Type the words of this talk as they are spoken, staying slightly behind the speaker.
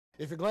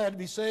If you're glad to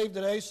be saved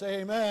today,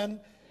 say amen.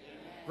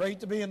 Great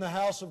to be in the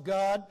house of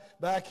God,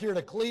 back here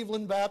to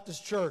Cleveland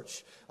Baptist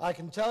Church. I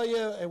can tell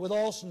you with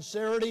all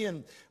sincerity,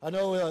 and I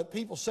know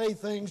people say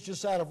things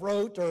just out of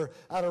rote or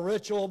out of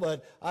ritual,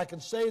 but I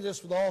can say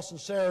this with all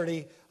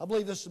sincerity. I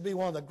believe this will be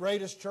one of the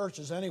greatest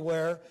churches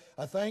anywhere.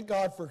 I thank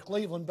God for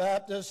Cleveland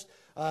Baptist.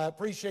 I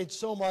appreciate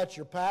so much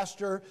your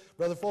pastor.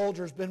 Brother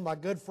Folger has been my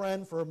good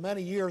friend for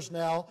many years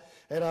now,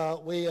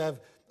 and we have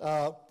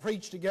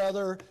preached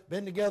together,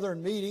 been together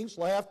in meetings,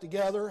 laughed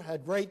together,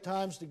 had great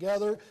times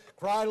together,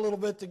 cried a little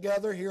bit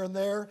together here and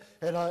there,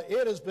 and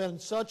it has been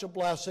such a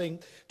blessing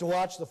to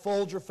watch the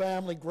Folger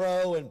family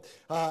grow and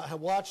have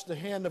watched the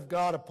hand of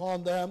God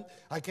upon them.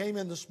 I came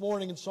in this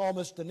morning and saw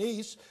Miss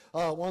Denise,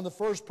 one of the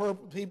first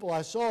people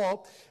I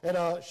saw, and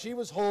she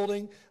was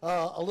holding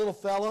a little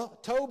fella,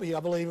 Toby, I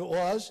believe it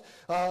was,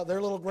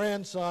 their little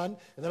grandson,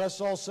 and then I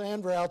saw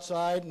Sandra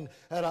outside, and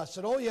I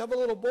said, "Oh, you have a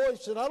little boy?"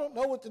 She said, "I don't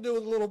know what to do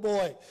with a little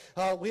boy.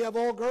 We have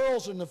all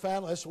girls in the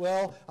family." I said,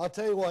 "Well, I'll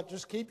tell you what,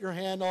 just keep your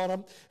hand on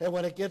them, and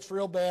when it gets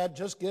real bad,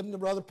 just give them to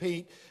Brother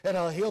Pete, and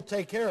he'll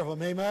take care of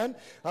them." Amen?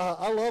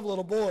 I love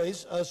little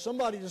boys.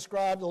 Somebody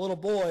described a little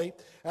boy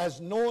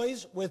as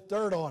noise with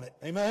dirt on it.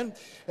 Amen?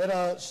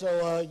 And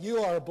so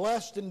you are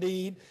blessed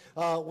indeed.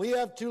 We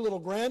have two little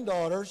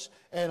granddaughters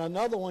and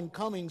another one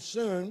coming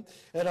soon.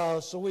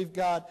 And so we've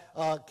got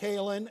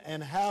Kaylin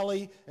and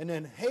Hallie, and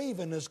then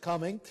Haven is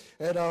coming.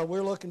 And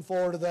we're looking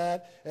forward to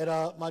that.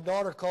 And my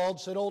daughter called and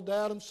said, "Oh,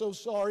 Dad, I'm so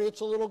sorry. It's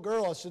a little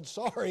girl." I said,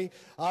 "Sorry.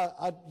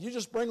 You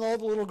just bring all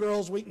the little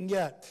girls we can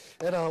get."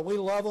 And we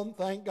love them.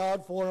 Thank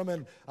God for them.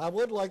 And I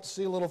would like to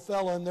see a little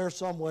fella in there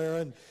somewhere.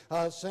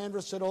 And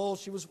Sandra said, "Oh,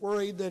 she was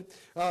worried that,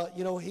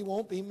 he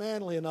won't be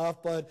manly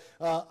enough." But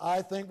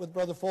I think with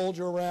Brother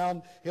Folger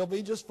around, he'll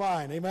be just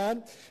fine.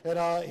 Amen?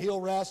 And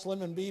he'll wrestle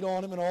him and beat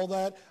on him and all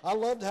that. I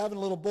loved having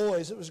little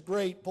boys. It was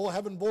great.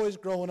 Having boys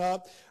growing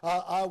up,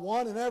 I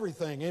won in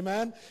everything.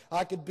 Amen?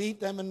 I could beat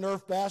them in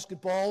Nerf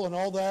basketball and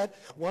all that.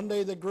 One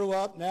day they grew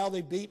up. Now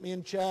they beat me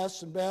in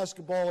chess and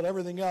basketball and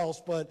everything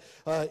else. But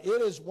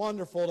it is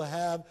wonderful to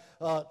have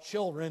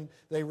children.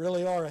 They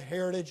really are a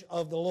heritage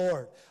of the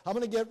Lord. I'm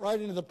going to get right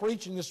into the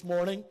preaching this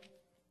morning.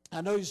 I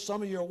know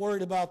some of you are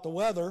worried about the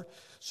weather,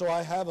 so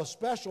I have a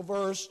special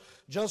verse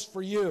just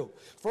for you.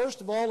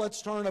 First of all,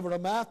 let's turn over to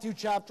Matthew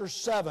chapter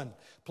 7,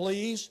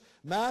 please.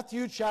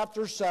 Matthew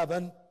chapter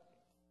 7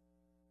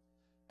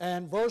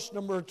 and verse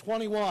number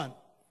 21.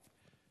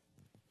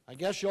 I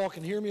guess y'all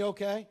can hear me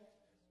okay?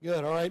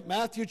 Good, all right.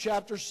 Matthew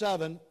chapter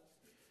 7,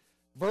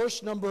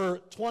 verse number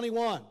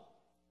 21.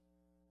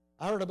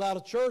 I heard about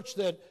a church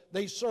that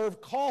they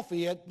serve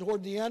coffee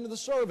toward the end of the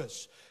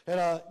service.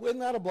 And isn't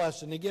that a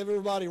blessing? They give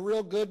everybody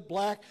real good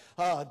black,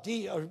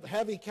 heavy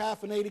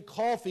caffeinated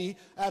coffee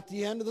at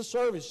the end of the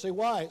service. You say,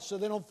 why? So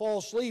they don't fall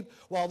asleep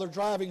while they're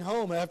driving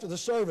home after the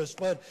service.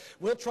 But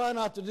we'll try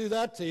not to do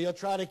that to you. I'll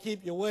try to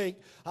keep you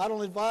awake. I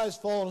don't advise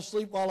falling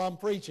asleep while I'm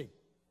preaching.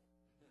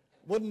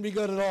 Wouldn't be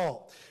good at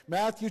all.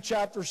 Matthew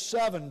chapter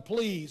 7,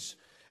 please.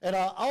 And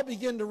I'll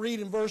begin to read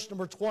in verse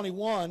number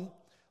 21.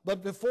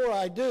 But before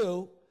I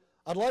do,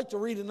 I'd like to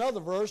read another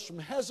verse from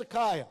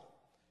Hezekiah.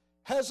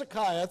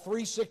 Hezekiah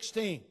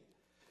 3:16.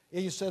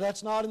 You say,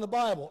 that's not in the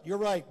Bible. You're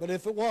right, but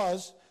if it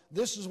was,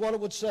 this is what it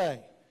would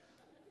say.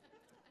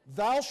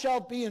 "Thou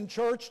shalt be in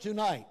church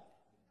tonight.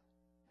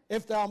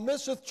 If thou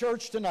misseth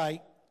church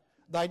tonight,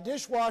 thy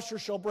dishwasher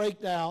shall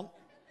break down,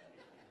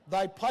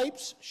 thy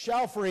pipes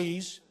shall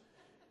freeze,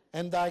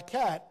 and thy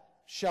cat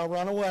shall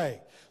run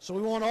away." So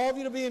we want all of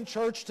you to be in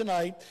church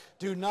tonight.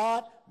 Do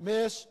not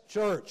miss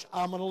church.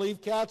 I'm going to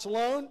leave cats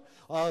alone.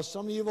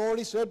 Some of you have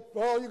already said,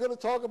 "Oh, you're going to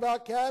talk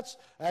about cats?"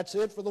 That's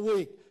it for the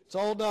week. It's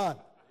all done.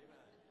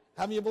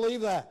 How many of you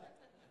believe that?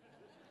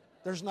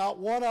 There's not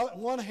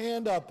one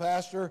hand up,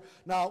 Pastor.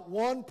 Not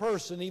one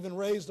person even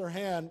raised their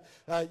hand.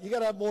 You got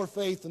to have more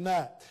faith than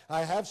that.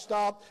 I have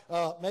stopped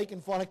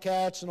making fun of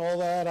cats and all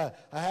that.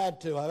 I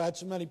had to. I've had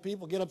so many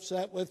people get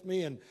upset with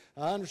me, and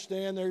I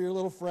understand they're your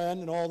little friend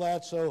and all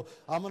that, so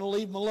I'm going to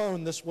leave them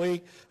alone this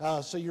week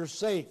so you're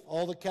safe.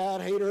 All the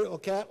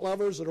cat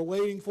lovers that are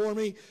waiting for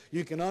me,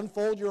 you can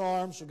unfold your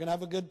arms. We're going to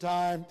have a good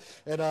time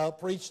and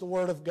preach the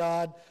Word of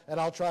God, and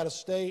I'll try to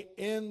stay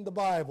in the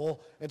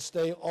Bible and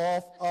stay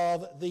off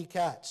of the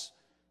cats.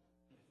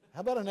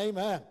 How about an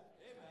amen? Amen.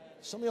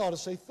 Some of you ought to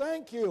say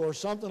thank you or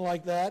something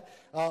like that.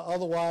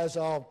 Otherwise,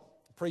 I'll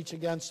preach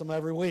against them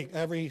every week,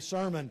 every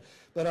sermon.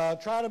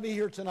 But try to be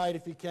here tonight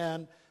if you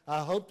can. I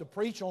hope to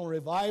preach on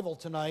revival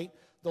tonight,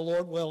 the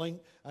Lord willing.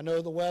 I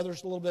know the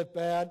weather's a little bit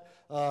bad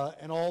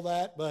and all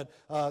that, but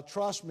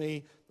trust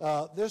me,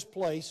 this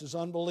place is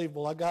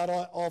unbelievable. I got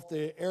off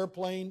the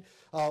airplane,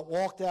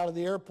 walked out of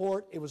the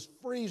airport. It was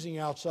freezing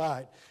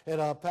outside.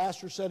 And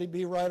pastor said he'd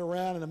be right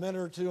around in a minute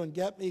or two and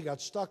get me. He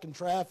got stuck in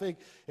traffic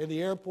in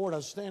the airport. I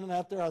was standing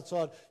out there. I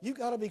thought, you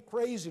got to be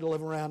crazy to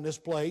live around this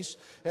place.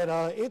 And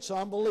it's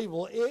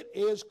unbelievable. It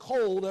is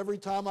cold every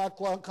time I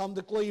come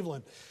to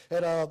Cleveland.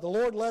 And the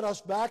Lord led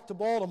us back to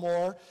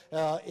Baltimore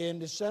in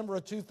December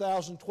of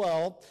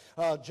 2012.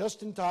 well,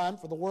 just in time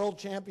for the world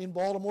champion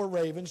Baltimore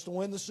Ravens to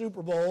win the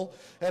Super Bowl.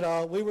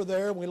 And we were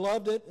there and we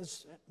loved it.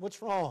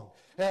 What's wrong?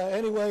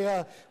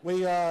 Anyway,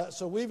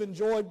 so we've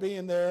enjoyed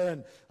being there,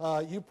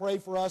 and you pray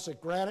for us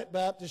at Granite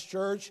Baptist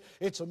Church.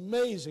 It's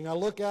amazing. I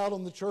look out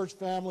on the church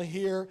family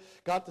here,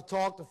 got to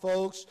talk to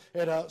folks,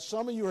 and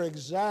some of you are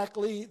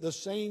exactly the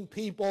same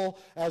people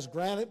as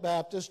Granite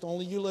Baptist,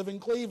 only you live in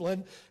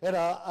Cleveland. And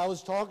I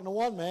was talking to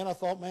one man. I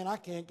thought, man, I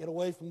can't get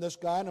away from this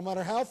guy no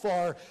matter how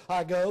far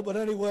I go. But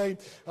anyway,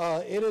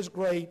 it is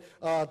great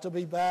to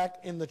be back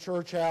in the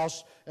church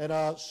house. And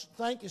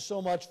thank you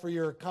so much for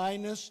your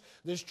kindness.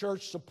 This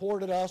church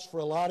supported us for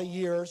a lot of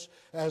years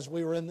as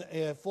we were in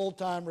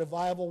full-time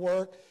revival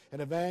work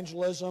and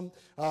evangelism.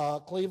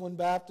 Cleveland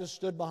Baptist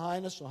stood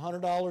behind us,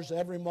 $100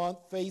 every month,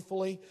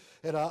 faithfully.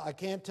 And I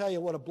can't tell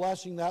you what a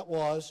blessing that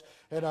was.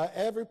 And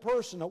every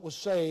person that was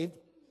saved,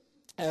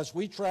 as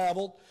we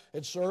traveled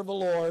and served the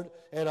Lord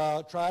and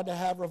tried to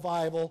have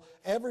revival,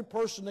 every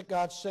person that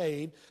got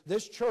saved,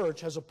 this church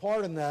has a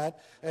part in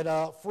that, and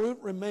fruit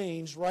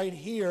remains right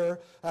here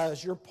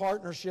as your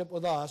partnership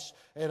with us,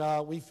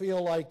 and we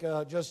feel like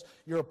just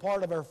you're a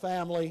part of our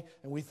family,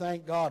 and we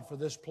thank God for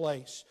this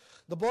place.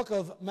 The book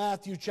of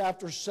Matthew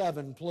chapter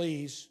 7,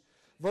 please,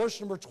 verse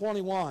number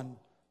 21.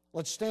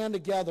 Let's stand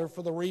together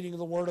for the reading of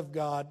the Word of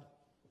God.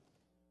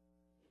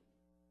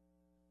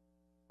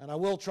 And I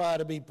will try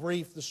to be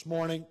brief this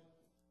morning.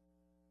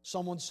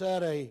 Someone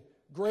said a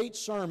great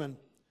sermon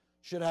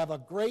should have a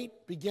great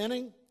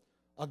beginning,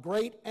 a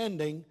great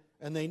ending,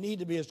 and they need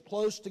to be as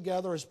close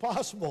together as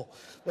possible.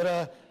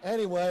 But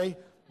anyway,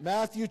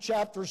 Matthew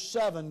chapter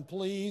 7,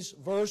 please,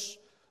 verse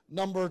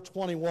number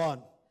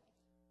 21.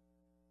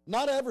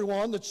 Not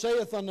everyone that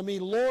saith unto me,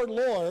 Lord,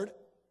 Lord,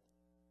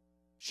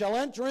 shall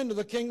enter into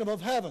the kingdom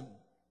of heaven,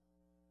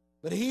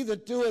 but he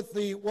that doeth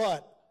the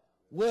what?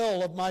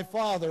 Will of my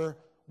Father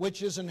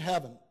which is in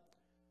heaven.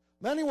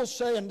 Many will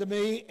say unto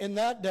me in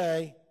that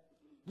day,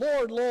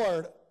 Lord,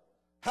 Lord,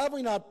 have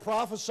we not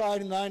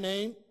prophesied in thy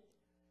name?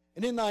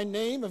 And in thy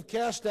name have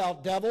cast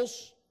out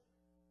devils?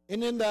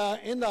 And in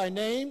thy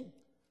name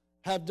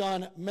have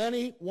done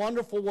many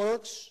wonderful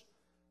works?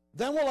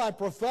 Then will I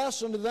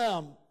profess unto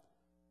them,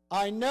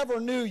 I never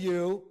knew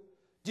you.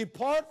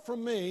 Depart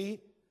from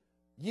me,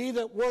 ye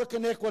that work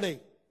iniquity.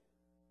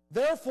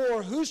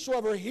 Therefore,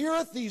 whosoever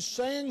heareth these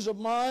sayings of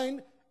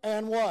mine,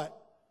 and what?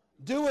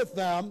 Doeth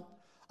them,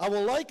 I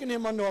will liken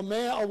him unto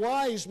a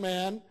wise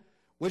man,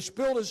 which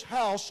built his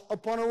house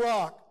upon a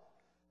rock.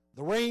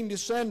 The rain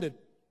descended,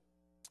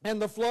 and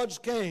the floods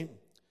came,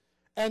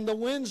 and the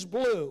winds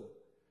blew,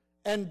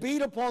 and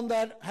beat upon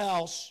that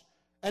house,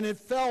 and it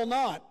fell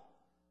not,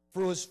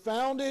 for it was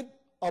founded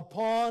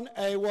upon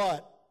a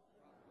what?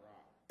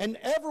 And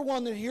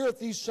everyone that heareth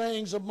these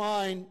sayings of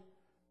mine,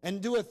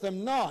 and doeth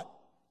them not,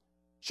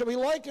 shall be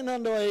likened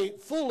unto a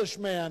foolish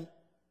man,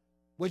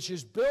 which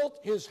has built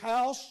his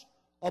house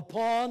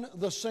upon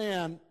the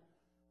sand.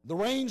 The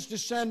rains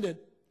descended,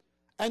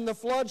 and the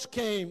floods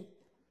came,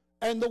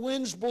 and the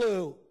winds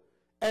blew,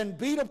 and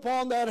beat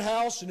upon that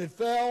house, and it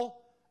fell,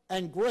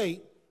 and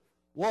great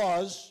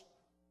was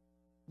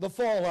the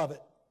fall of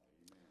it.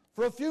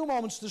 For a few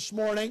moments this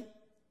morning,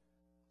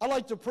 I'd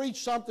like to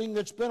preach something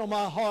that's been on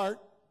my heart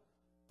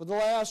for the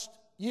last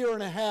year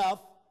and a half.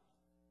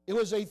 It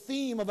was a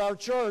theme of our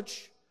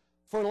church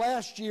for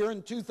last year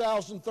in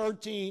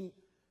 2013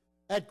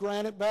 at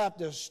Granite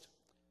Baptist.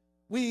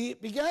 We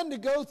began to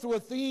go through a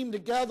theme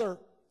together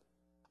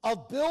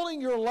of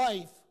building your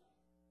life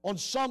on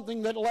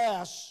something that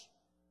lasts,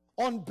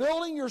 on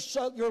building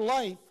your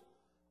life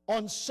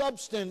on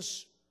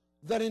substance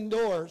that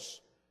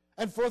endures.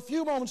 And for a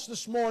few moments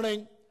this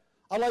morning,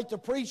 I'd like to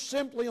preach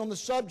simply on the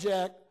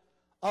subject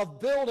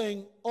of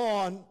building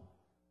on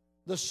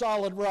the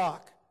solid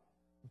rock.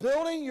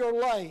 Building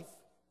your life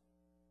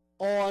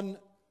on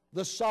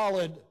the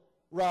solid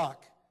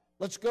rock.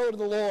 Let's go to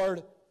the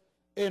Lord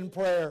in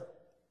prayer.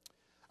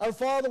 Our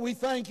Father, we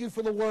thank you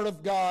for the Word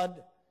of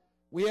God.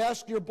 We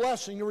ask your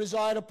blessing to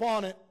reside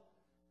upon it.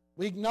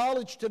 We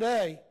acknowledge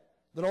today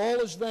that all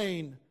is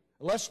vain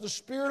unless the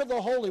Spirit of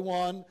the Holy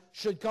One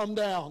should come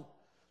down.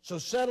 So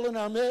settle in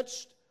our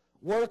midst,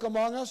 work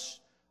among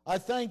us. I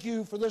thank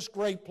you for this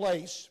great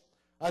place.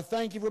 I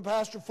thank you for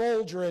Pastor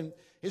Folger and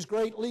his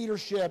great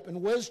leadership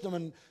and wisdom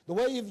and the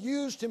way you've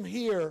used him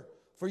here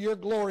for your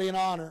glory and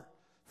honor.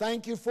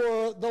 Thank you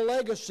for the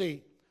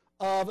legacy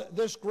of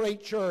this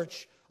great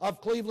church of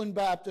Cleveland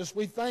Baptist.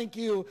 We thank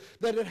you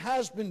that it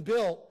has been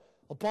built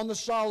upon the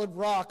solid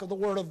rock of the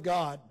Word of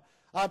God.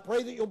 I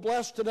pray that you'll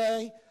bless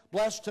today,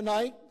 bless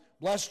tonight,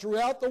 bless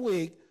throughout the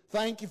week.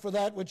 Thank you for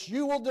that which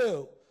you will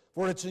do.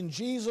 For it's in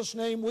Jesus'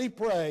 name we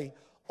pray.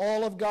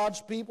 All of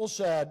God's people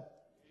said,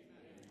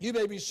 amen. You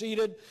may be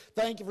seated.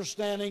 Thank you for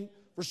standing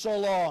for so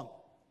long.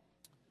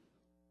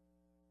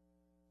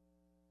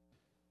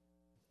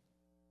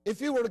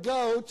 If you were to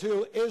go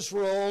to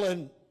Israel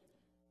and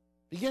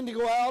begin to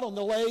go out on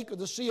the lake or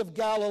the Sea of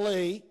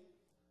Galilee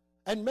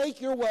and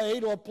make your way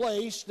to a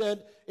place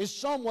that is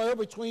somewhere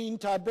between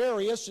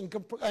Tiberias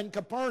and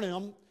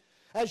Capernaum,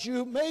 as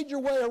you made your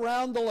way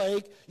around the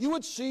lake, you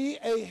would see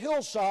a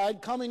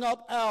hillside coming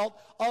up out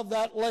of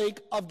that lake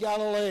of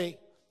Galilee.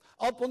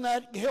 Up on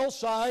that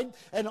hillside,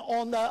 and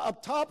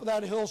up top of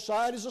that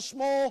hillside is a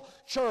small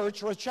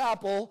church or a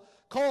chapel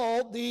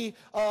called the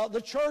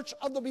Church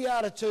of the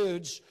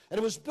Beatitudes. And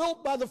it was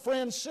built by the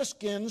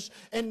Franciscans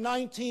in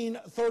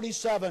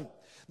 1937.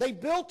 They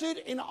built it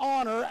in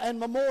honor and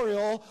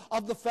memorial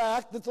of the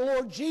fact that the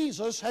Lord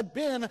Jesus had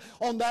been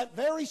on that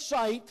very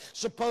site,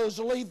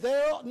 supposedly,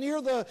 there near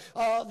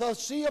the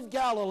Sea of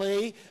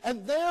Galilee,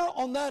 and there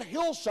on that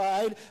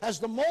hillside, as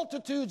the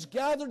multitudes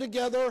gathered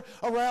together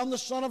around the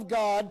Son of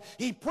God,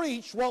 he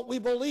preached what we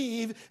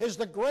believe is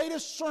the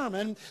greatest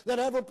sermon that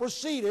ever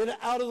proceeded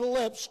out of the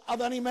lips of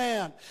any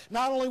man.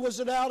 Not only was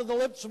it out of the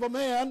lips of a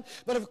man,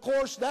 but of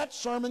course that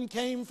sermon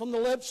came from the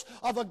lips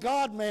of a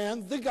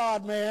God-man,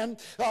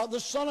 the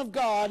Son of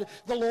God,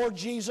 the Lord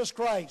Jesus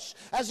Christ.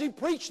 As he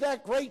preached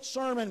that great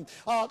sermon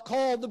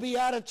called the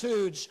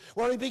Beatitudes,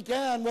 where he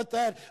began with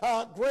that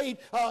great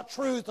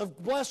truth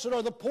of blessed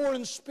are the poor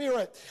in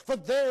spirit, for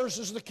theirs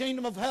is the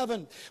kingdom of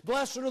heaven.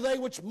 Blessed are they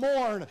which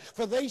mourn,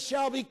 for they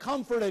shall be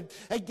comforted.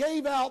 He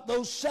gave out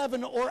those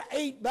 7 or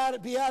 8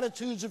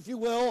 Beatitudes, if you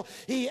will.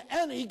 He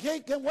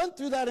went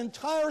through that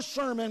entire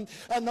sermon,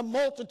 and the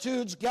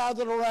multitudes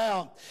gathered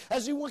around.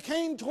 As he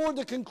came toward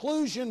the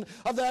conclusion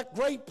of that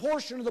great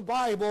portion of the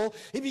Bible,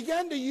 he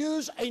began to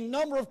use a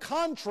number of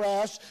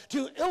contrasts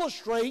to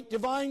illustrate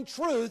divine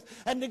truth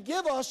and to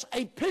give us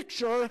a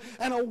picture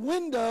and a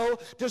window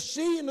to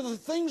see into the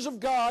things of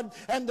God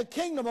and the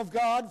kingdom of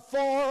God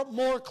far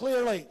more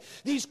clearly.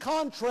 These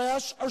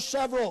contrasts are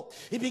several.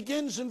 He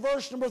begins in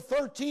verse number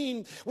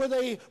 13 with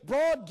a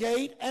broad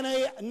gate and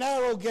a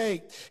narrow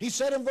gate. He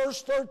said in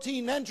verse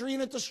 13, enter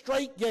in at the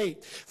straight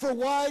gate. For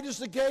wide is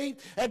the gate,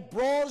 and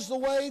broad is the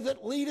way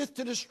that leadeth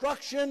to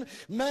destruction.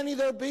 Many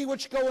there be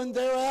which go in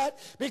thereat,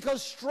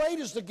 because straight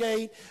is the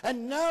gate,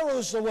 and narrow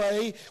is the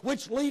way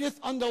which leadeth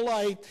unto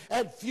life,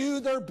 and few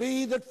there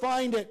be that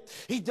find it.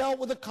 He dealt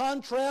with the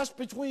contrast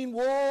between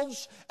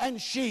wolves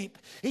and sheep.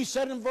 He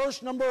said in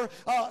verse number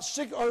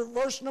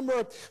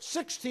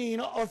 16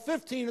 or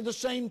 15 of the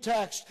same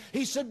text,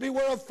 he said,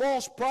 beware of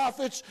false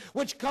prophets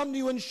which come to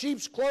you in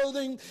sheep's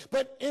clothing,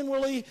 but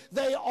inwardly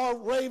they are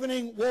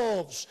ravening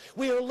wolves.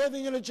 We are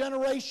living in a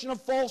generation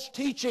of false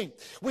teaching.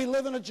 We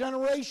live in a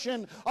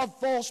generation of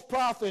false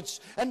prophets,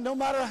 and no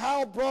matter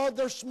how broad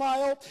their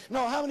smile,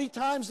 no how many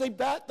times they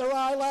bat their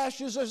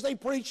eyelashes as they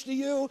preach to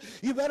you,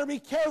 you better be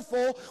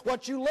careful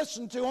what you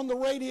listen to on the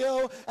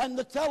radio and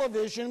the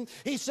television.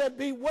 He said,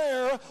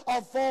 beware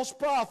of false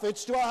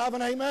prophets. Do I have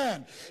an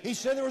amen? He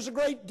said there was a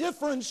great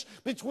difference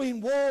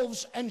between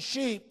wolves and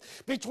sheep,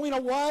 between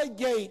a wide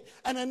gate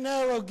and a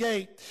narrow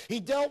gate. He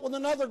dealt with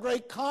another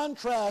great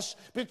contrast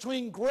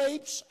between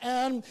grapes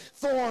and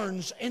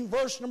thorns. In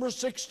verse number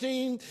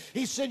 16,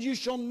 he said, you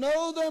shall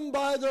know them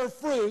by their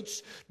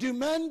fruits. Do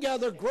men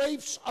gather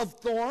grapes of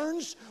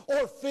thorns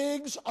or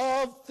figs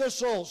of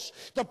thistles?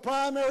 The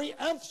primary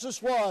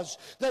emphasis was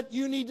that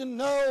you need to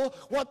know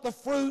what the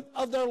fruit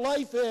of their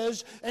life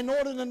is in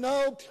order to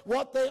know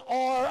what they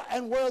are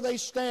and where they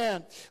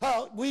stand.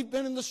 We've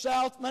been in the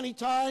South many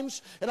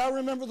times, and I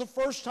remember the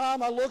first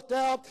time I looked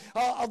out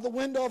of the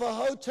window of a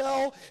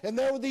hotel, and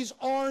there were these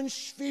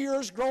orange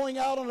spheres growing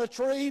out on a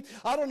tree.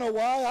 I don't know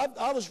why.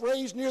 I was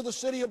raised near the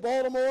city of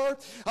Baltimore.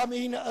 I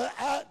mean,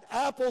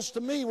 apples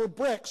to me were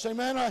bricks.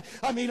 Amen.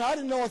 I mean, I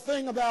didn't know a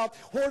thing about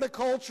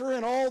horticulture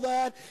and all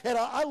that. And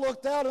I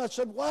looked out and I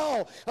said,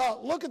 wow,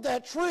 look at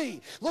that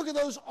tree. Look at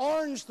those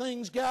orange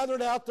things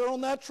gathered out there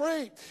on that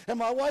tree. And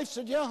my wife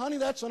said, yeah, honey,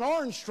 that's an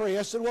orange tree.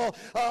 I said, well,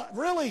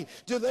 really?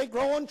 Do they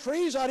grow on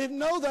trees? I didn't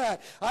know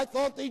that. I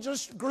thought they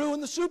just grew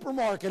in the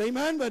supermarket.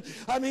 Amen. But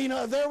I mean,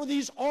 there were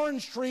these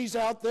orange trees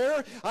out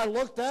there. I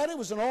looked at it. It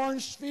was an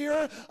orange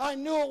sphere. I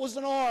knew it was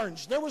an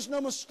orange. There was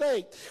no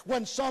mistake.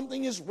 When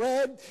something is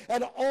red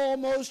and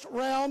almost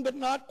round but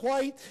not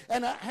quite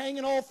and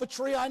hanging off a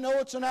tree, I know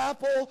it's an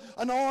apple,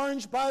 an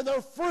orange. By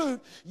their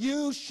fruit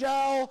you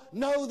shall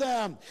know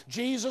them.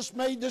 Jesus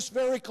made this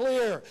very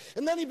clear.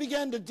 And then he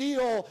began to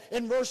deal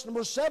in verse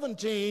number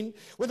 17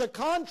 with a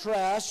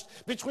contrast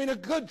between a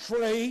good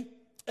tree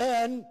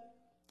and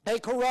a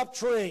corrupt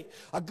tree.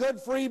 A good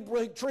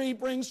tree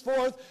brings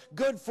forth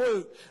good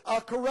fruit.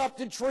 A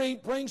corrupted tree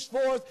brings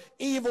forth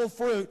evil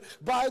fruit.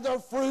 By their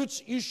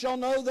fruits you shall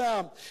know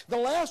them. The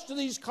last of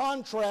these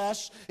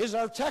contrasts is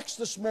our text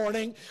this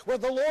morning, where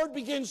the Lord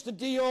begins to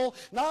deal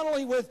not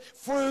only with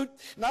fruit,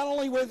 not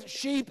only with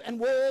sheep and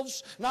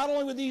wolves, not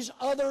only with these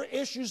other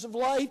issues of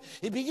life.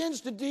 He begins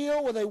to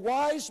deal with a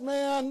wise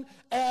man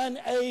and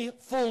a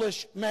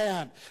foolish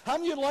man. How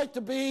many would like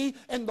to be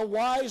in the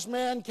wise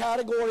man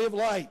category of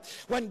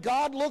life? When when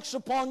God looks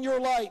upon your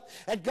life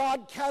and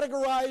God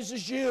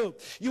categorizes you,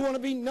 you want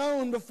to be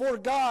known before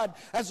God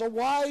as a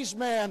wise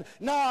man,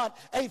 not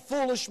a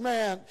foolish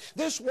man.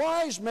 This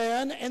wise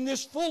man and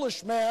this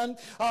foolish man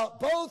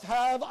both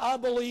have, I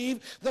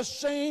believe, the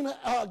same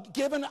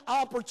given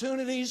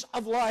opportunities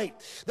of light.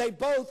 They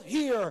both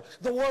hear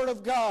the Word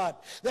of God.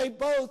 They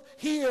both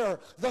hear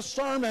the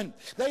sermon.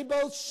 They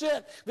both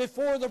sit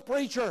before the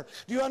preacher.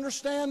 Do you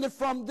understand that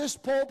from this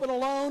pulpit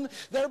alone,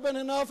 there have been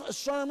enough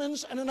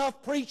sermons and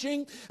enough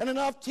preaching and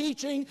enough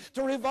teaching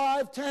to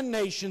revive 10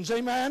 nations?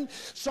 Amen.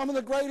 Some of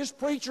the greatest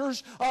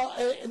preachers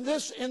in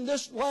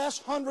this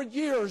last 100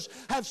 years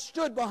have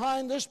stood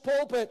behind this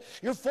pulpit.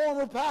 Your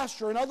former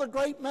pastor and other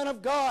great men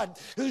of God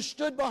who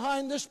stood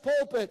behind this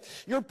pulpit.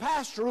 Your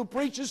pastor who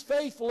preaches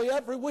faithfully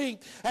every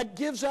week and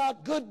gives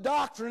out good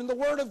doctrine in the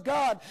Word of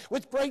God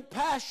with great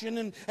passion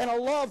and a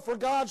love for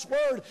God's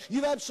Word.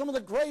 You've had some of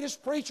the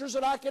greatest preachers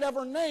that I could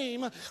ever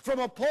name from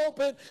a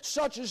pulpit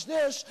such as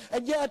this,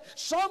 and yet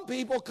some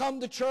people come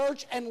to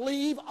church and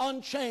leave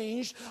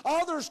unchanged.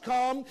 Others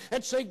come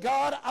and say,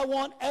 God, I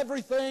want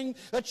everything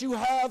that you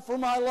have for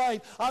my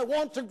life. I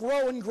want to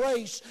grow in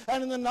grace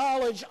and in the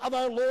knowledge of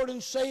our Lord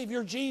and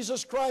Savior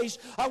Jesus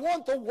Christ. I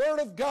want the Word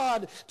of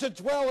God to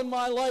dwell in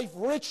my life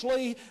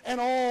richly in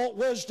all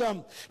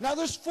wisdom. Now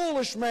this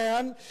foolish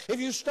man, if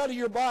you study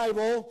your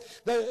Bible,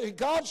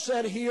 God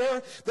said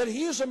here that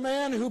he is a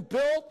man who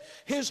built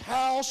his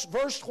house,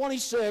 verse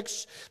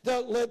 26,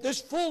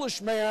 this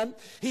foolish man,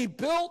 he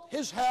built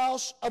his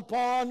house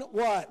upon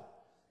what?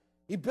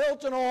 He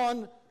built it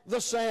on the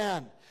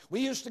sand. We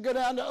used to go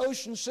down to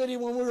Ocean City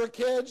when we were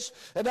kids,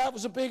 and that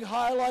was a big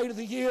highlight of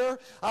the year.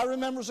 I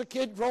remember as a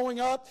kid growing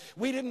up,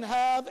 we didn't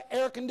have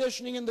air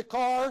conditioning in the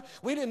car.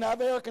 We didn't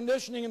have air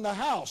conditioning in the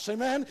house.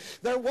 Amen?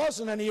 There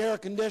wasn't any air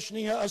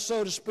conditioning,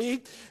 so to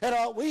speak. And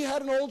we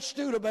had an old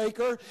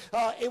Studebaker.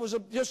 It was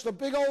just a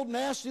big old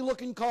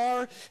nasty-looking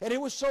car, and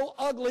it was so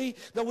ugly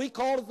that we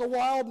called it the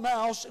Wild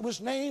Mouse. It was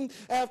named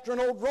after an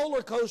old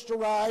roller coaster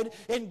ride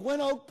in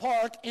Gwynn Oak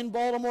Park in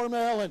Baltimore,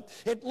 Maryland.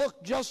 It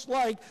looked just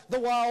like the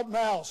Wild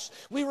Mouse.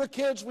 We were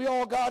kids. We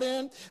all got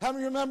in. How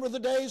many remember the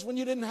days when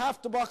you didn't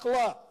have to buckle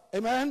up?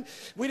 Amen?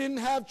 We didn't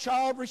have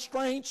child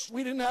restraints.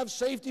 We didn't have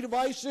safety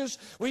devices.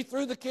 We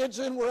threw the kids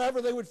in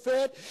wherever they would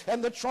fit,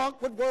 and the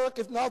trunk would work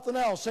if nothing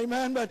else.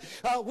 Amen? But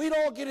we'd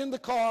all get in the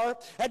car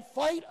and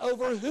fight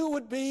over who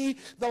would be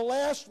the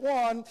last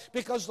one,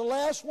 because the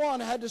last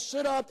one had to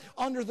sit up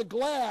under the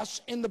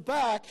glass in the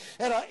back,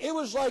 and it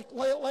was like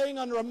laying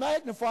under a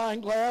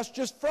magnifying glass,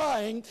 just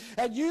frying,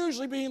 and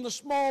usually being the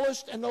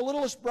smallest and the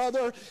littlest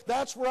brother,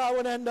 that's where I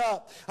would end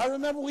up. I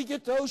remember we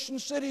get to Ocean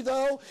City,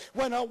 though,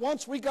 when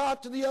once we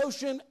got to the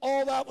ocean,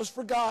 all that was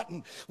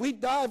forgotten.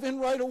 We'd dive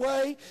in right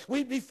away.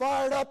 We'd be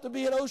fired up to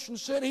be at Ocean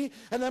City,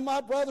 and then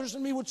my brothers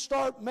and me would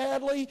start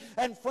madly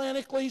and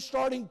frantically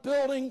starting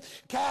building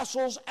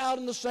castles out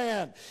in the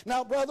sand.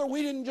 Now, brother,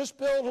 we didn't just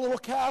build a little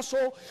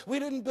castle. We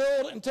didn't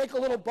build and take a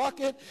little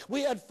bucket.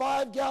 We had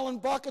 5-gallon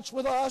buckets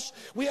with us.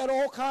 We had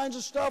all kinds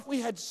of stuff. We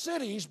had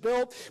cities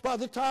built by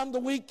the time the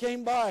week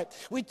came by.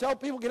 We'd tell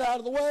people, get out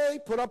of the way,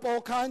 put up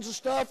all kinds of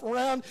stuff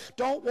around.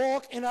 Don't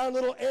walk in our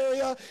little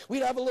area.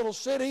 We'd have a little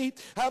city,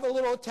 have a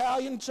little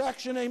Italian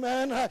section,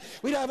 amen.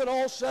 We'd have it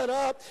all set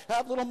up,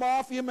 have little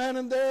mafia men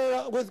in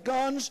there with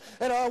guns,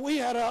 and we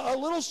had a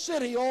little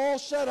city all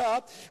set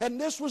up, and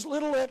this was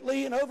Little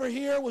Italy, and over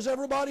here was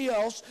everybody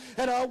else,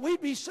 and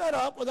we'd be set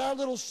up with our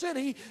little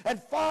city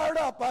and fired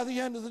up by the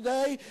end of the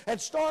day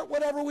and start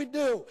whatever we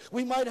do.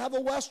 We might have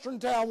a western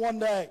town one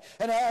day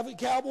and have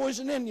cowboys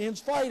and Indians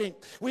fighting.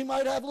 We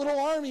might have little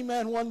army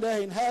men one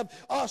day and have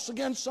us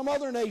against some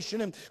other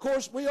nation, and of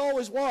course we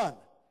always won.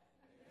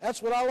 That's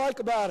what I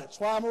like about it. That's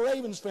why I'm a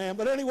Ravens fan.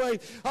 But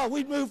anyway,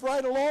 we'd move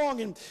right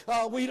along, and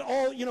we'd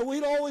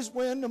always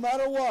win no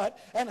matter what,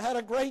 and had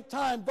a great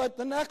time. But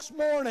the next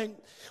morning,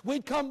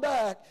 we'd come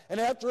back, and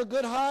after a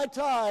good high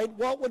tide,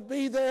 what would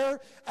be there?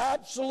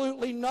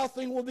 Absolutely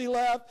nothing would be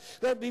left.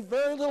 There'd be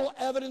very little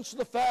evidence of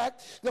the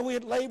fact that we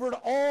had labored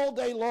all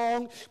day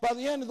long. By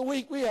the end of the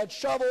week, we had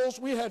shovels.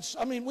 We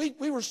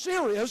were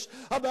serious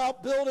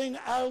about building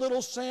our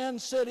little sand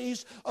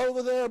cities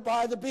over there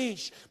by the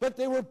beach. But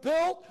they were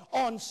built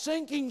on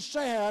sinking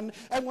sand,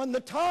 and when the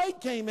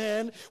tide came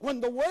in, when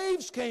the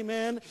waves came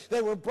in,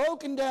 they were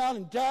broken down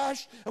and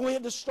dashed, and we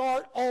had to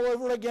start all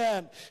over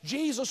again.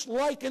 Jesus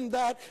likened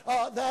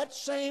that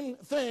same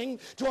thing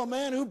to a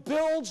man who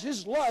builds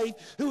his life,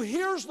 who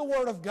hears the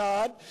Word of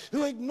God,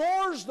 who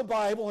ignores the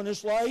Bible in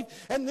his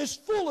life, and this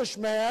foolish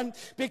man,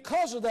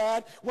 because of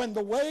that, when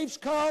the waves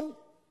come,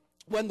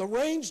 when the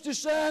rains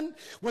descend,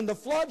 when the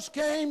floods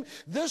came,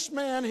 this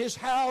man, his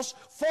house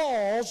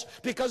falls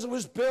because it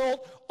was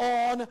built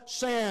on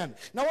sand.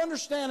 Now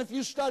understand, if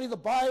you study the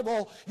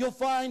Bible, you'll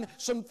find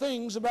some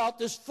things about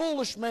this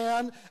foolish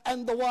man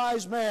and the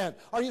wise man.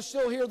 Are you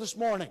still here this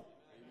morning?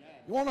 Amen.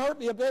 You won't hurt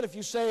me a bit if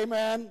you say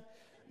amen.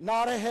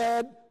 Nod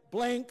ahead,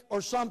 blink,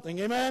 or something.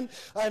 Amen?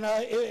 And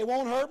it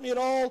won't hurt me at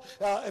all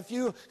if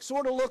you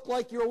sort of look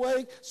like you're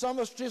awake. Some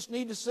of us just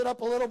need to sit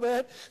up a little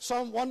bit.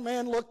 One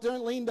man looked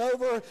and leaned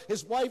over.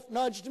 His wife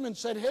nudged him and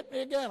said, hit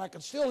me again. I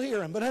could still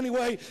hear him. But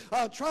anyway,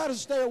 try to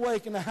stay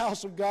awake in the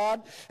house of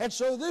God. And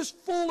so this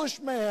foolish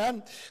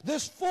man,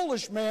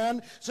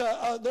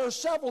 there are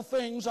several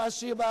things I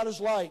see about his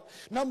life.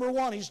 Number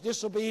one, he's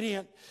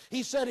disobedient.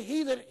 He said,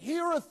 he that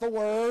heareth the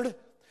word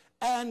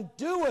and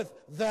doeth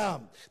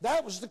them.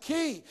 That was the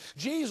key.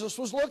 Jesus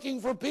was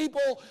looking for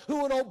people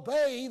who would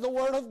obey the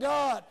word of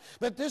God.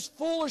 But this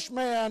foolish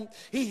man,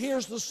 he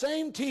hears the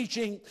same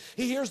teaching,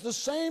 he hears the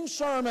same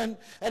sermon,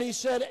 and he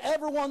said,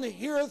 everyone that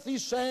heareth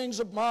these sayings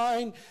of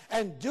mine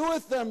and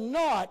doeth them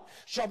not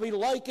shall be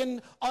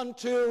likened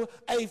unto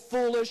a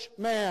foolish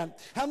man.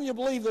 How many of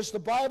you believe this? The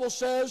Bible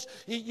says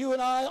you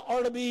and I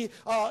are to be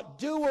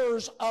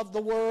doers of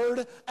the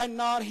word and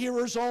not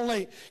hearers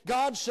only.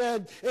 God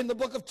said in the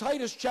book of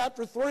Titus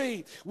chapter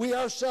 3, we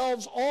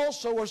ourselves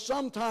also are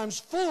sometimes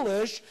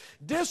foolish,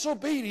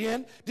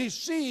 disobedient,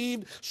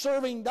 deceived,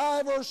 serving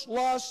diverse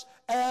lusts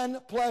and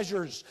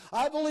pleasures.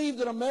 I believe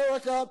that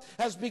America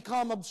has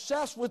become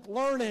obsessed with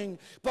learning,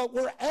 but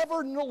we're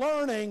ever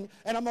learning,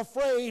 and I'm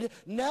afraid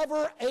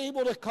never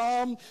able to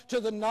come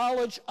to the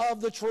knowledge of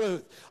the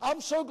truth.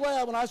 I'm so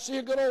glad when I see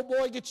a good old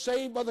boy get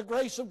saved by the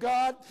grace of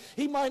God.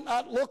 He might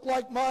not look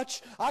like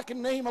much. I can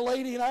name a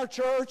lady in our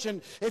church,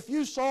 and if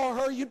you saw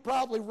her, you'd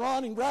probably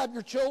run and grab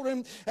your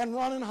children and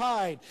run and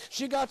hide.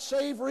 She got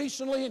saved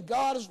recently, and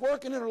God is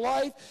working in her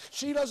life.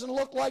 She doesn't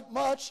look like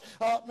much.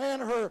 Man,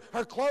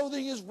 her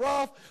clothing is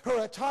rough.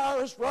 Her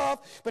attire is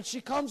rough, but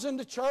she comes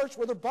into church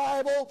with her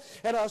Bible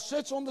and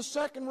sits on the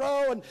second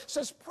row and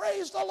says,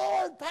 praise the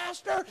Lord,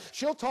 Pastor.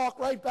 She'll talk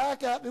right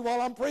back at me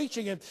while I'm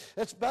preaching, and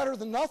it's better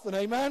than nothing,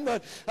 amen?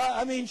 But,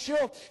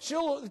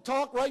 she'll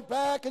talk right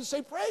back and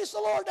say, praise the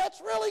Lord,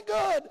 that's really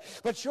good.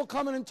 But she'll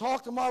come in and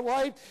talk to my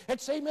wife and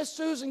say, Miss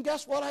Susan,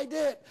 guess what I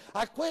did?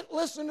 I quit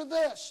listening to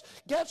this.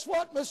 Guess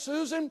what, Miss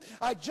Susan?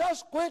 I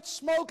just quit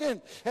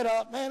smoking. And,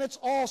 man, it's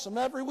awesome.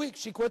 Every week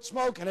she quits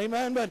smoking,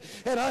 amen? But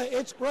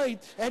it's great.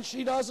 And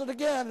she does it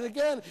again and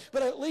again.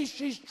 But at least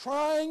she's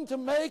trying to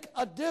make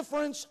a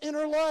difference in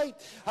her life.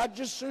 I've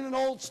just seen an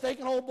old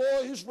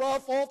boy who's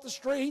rough off the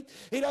street.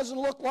 He doesn't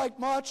look like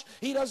much.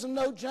 He doesn't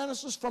know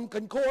Genesis from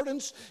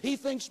concordance. He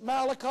thinks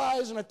Malachi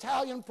is an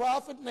Italian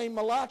prophet named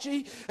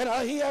Malachi. And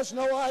he has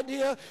no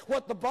idea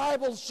what the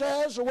Bible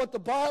says or what the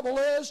Bible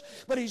is.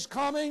 But he's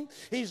coming.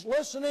 He's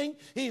listening.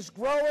 He's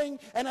growing.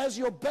 And as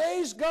he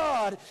obeys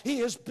God, he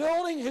is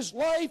building his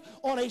life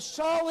on a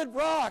solid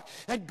rock.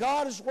 And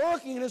God is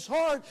working in his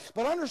heart.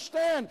 But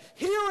understand,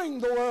 hearing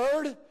the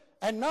word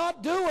and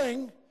not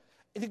doing,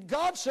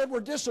 God said we're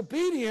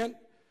disobedient.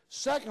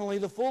 Secondly,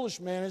 the foolish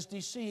man is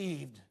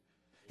deceived.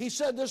 He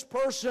said this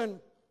person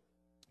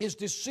is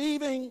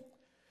deceiving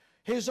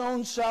his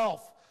own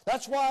self.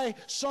 That's why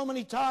so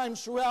many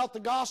times throughout the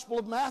Gospel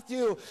of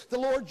Matthew, the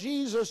Lord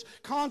Jesus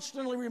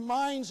constantly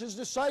reminds his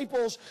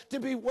disciples to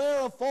beware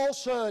of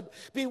falsehood,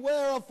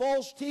 beware of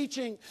false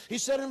teaching. He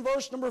said in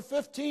verse number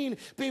 15,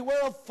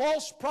 beware of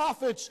false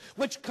prophets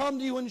which come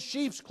to you in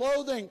sheep's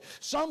clothing.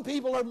 Some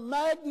people are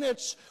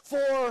magnets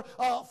for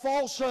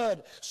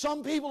falsehood.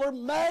 Some people are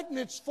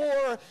magnets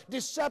for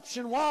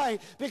deception. Why?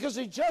 Because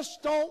they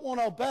just don't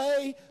want to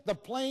obey the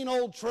plain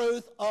old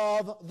truth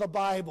of the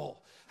Bible.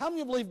 How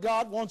many believe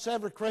God wants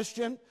every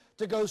Christian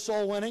to go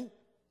soul winning?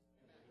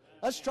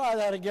 Let's try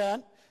that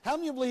again. How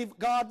many believe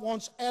God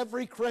wants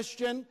every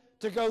Christian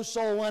to go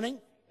soul winning?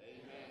 Amen.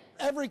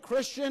 Every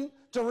Christian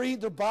to read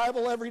their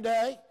Bible every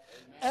day?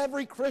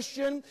 Every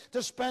Christian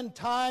to spend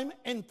time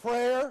in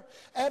prayer,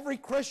 every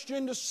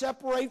Christian to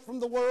separate from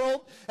the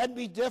world and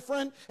be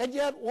different. And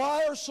yet,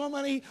 why are so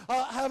many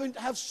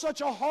have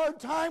such a hard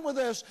time with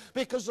this?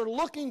 Because they're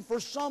looking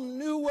for some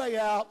new way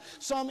out,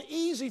 some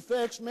easy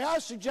fix. May I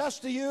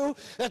suggest to you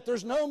that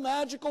there's no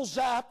magical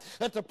zap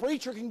that the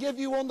preacher can give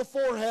you on the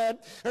forehead.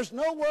 There's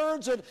no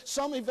words that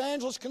some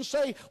evangelists can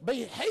say,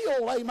 be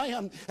hail,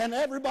 amen, and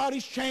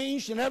everybody's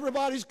changed and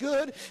everybody's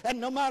good. And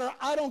no matter,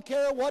 I don't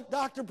care what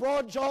Dr.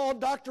 Broadjaw,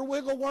 Dr.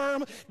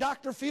 Wiggleworm,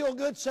 Dr.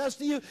 Feelgood says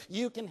to you,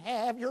 you can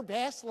have your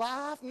best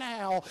life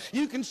now.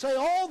 You can say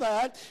all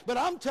that, but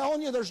I'm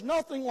telling you, there's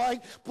nothing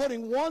like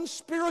putting one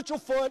spiritual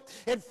foot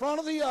in front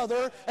of the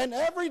other and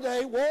every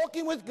day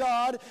walking with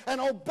God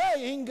and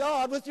obeying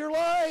God with your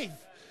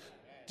life.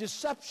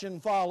 Deception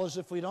follows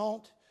if we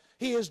don't.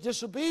 He is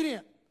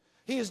disobedient.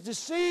 He is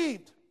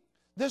deceived.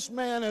 This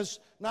man is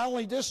not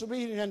only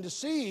disobedient and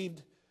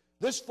deceived,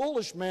 this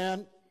foolish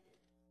man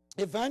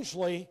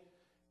eventually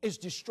is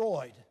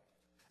destroyed.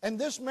 And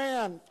this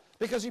man,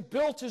 because he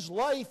built his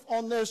life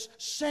on this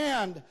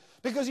sand,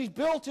 because he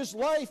built his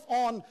life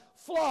on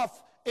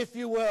fluff, if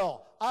you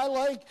will. I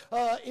like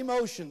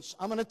emotions.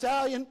 I'm an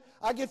Italian.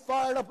 I get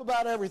fired up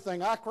about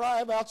everything. I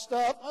cry about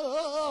stuff.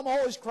 I'm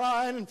always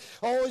crying and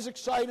always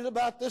excited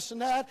about this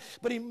and that.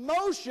 But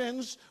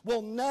emotions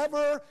will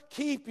never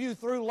keep you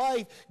through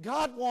life.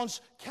 God wants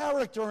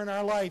character in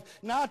our life,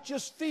 not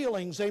just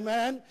feelings.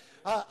 Amen?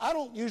 I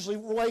don't usually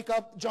wake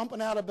up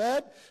jumping out of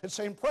bed and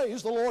saying,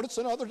 praise the Lord, it's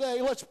another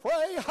day, let's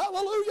pray,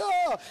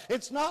 hallelujah.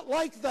 It's not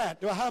like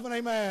that. Do I have an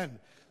amen?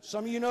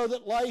 Some of you know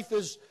that life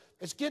is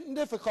it's getting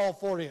difficult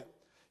for you.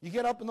 You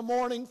get up in the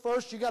morning,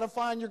 first you got to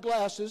find your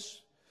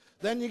glasses,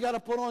 then you got to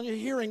put on your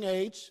hearing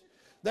aids,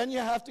 then you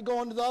have to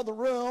go into the other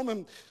room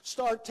and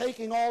start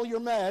taking all your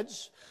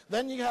meds.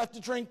 Then you have to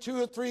drink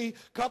 2 or 3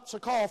 cups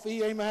of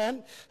coffee,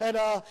 amen, and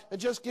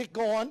just get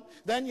going.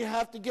 Then you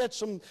have to get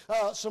some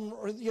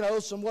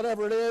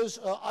whatever it is,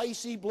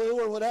 icy blue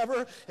or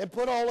whatever, and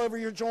put all over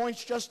your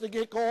joints just to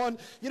get going.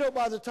 You know,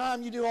 by the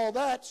time you do all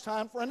that, it's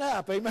time for a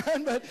nap,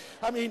 amen. But,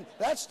 I mean,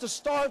 that's to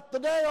start the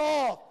day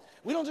off.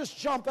 We don't just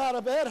jump out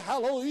of bed,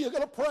 hallelujah, you're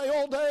going to pray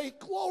all day,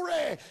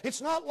 glory.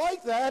 It's not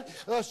like that.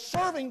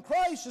 Serving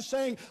Christ is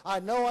saying, I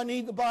know I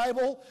need the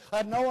Bible.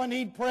 I know I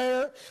need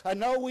prayer. I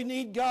know we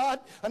need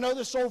God. I know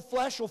this old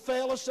flesh will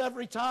fail us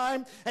every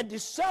time. And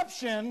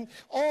deception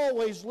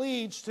always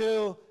leads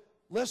to,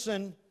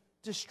 listen,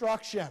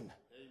 destruction.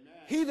 Amen.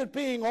 He that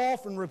being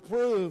often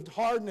reproved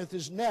hardeneth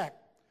his neck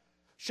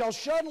shall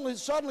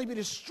suddenly be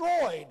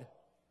destroyed,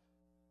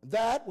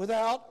 that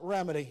without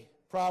remedy.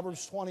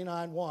 Proverbs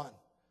 29:1.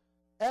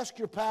 Ask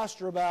your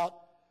pastor about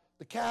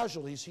the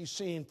casualties he's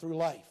seen through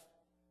life.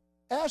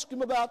 Ask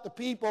him about the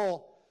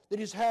people that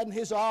he's had in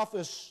his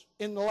office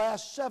in the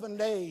last 7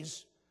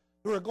 days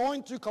who are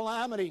going through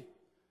calamity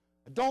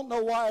and don't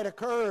know why it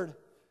occurred.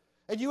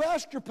 And you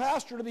ask your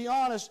pastor to be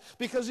honest,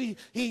 because he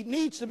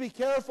needs to be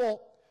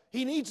careful.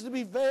 He needs to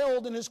be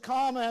veiled in his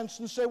comments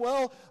and say,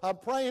 well, I'm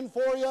praying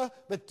for you,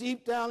 but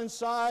deep down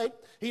inside,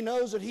 he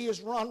knows that he has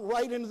run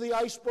right into the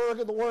iceberg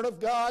of the Word of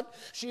God.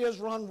 She has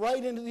run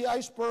right into the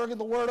iceberg of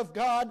the Word of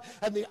God.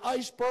 And the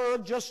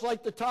iceberg, just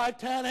like the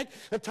Titanic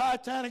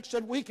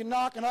said, we can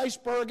knock an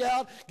iceberg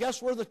out.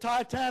 Guess where the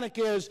Titanic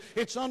is?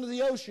 It's under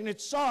the ocean.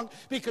 It's sunk,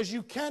 because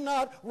you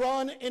cannot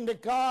run into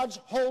God's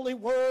holy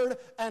Word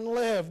and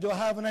live. Do I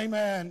have an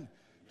amen?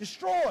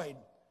 Destroyed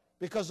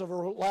because of a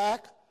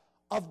lack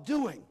of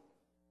doing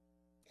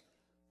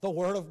the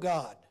Word of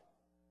God.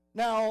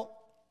 Now,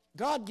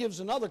 God gives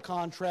another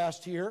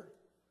contrast here,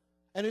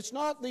 and it's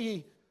not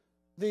the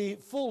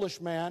foolish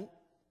man,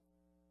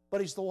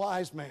 but he's the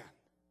wise man.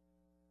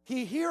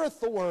 He heareth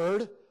the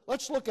word.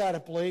 Let's look at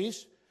it,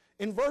 please.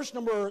 In verse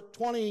number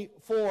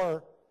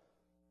 24,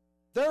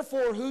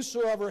 therefore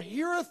whosoever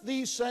heareth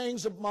these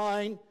sayings of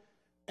mine,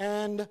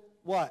 and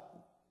what?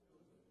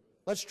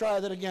 Let's try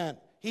that again.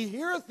 He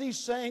heareth these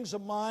sayings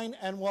of mine,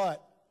 and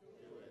what?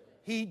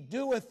 He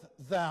doeth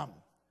them.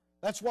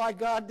 That's why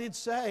God did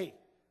say,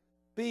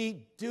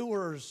 be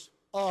doers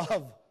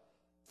of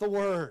the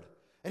word.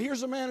 And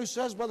here's a man who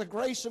says, by the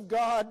grace of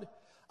God,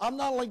 I'm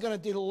not only going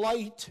to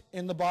delight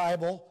in the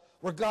Bible,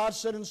 where God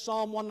said in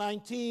Psalm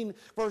 119,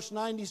 verse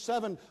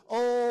 97,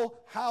 oh,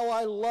 how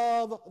I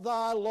love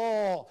thy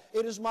law.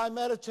 It is my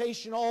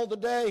meditation all the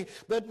day.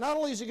 But not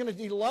only is he going to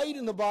delight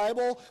in the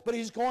Bible, but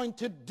he's going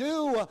to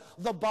do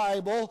the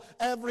Bible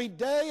every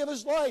day of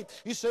his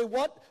life. You say,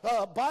 what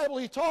Bible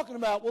are you talking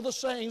about? Well, the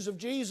sayings of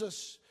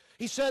Jesus.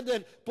 He said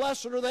that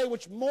blessed are they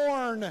which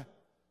mourn,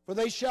 for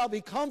they shall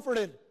be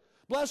comforted.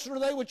 Blessed are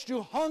they which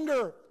do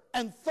hunger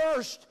and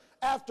thirst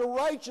after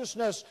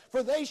righteousness,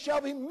 for they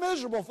shall be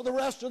miserable for the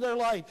rest of their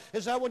life.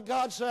 Is that what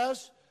God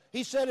says?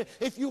 He said,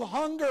 if you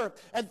hunger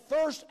and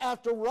thirst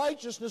after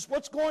righteousness,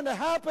 what's going to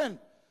happen?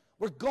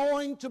 We're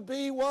going to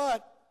be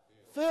what?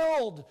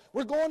 Filled.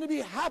 We're going to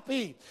be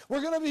happy.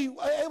 We're going to be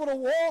able to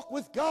walk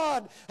with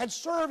God and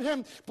serve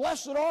Him.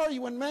 Blessed are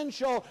you when men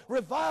shall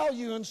revile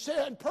you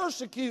and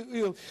persecute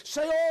you,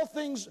 say all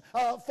things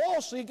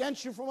falsely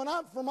against you for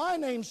my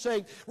name's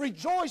sake.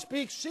 Rejoice,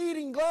 be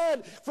exceeding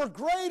glad, for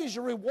great is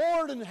your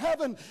reward in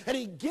heaven. And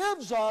He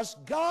gives us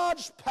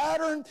God's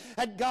pattern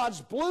and God's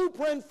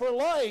blueprint for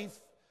life.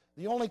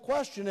 The only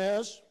question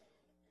is,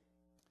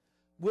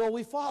 will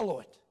we follow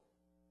it?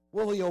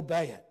 Will we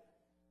obey it?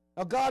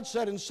 Now, God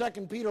said in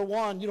 2 Peter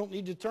 1, you don't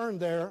need to turn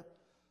there,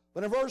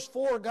 but in verse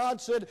 4, God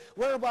said,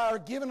 whereby are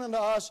given unto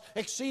us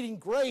exceeding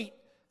great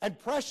and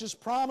precious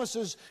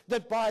promises,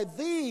 that by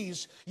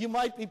these you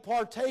might be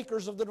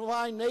partakers of the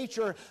divine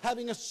nature,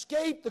 having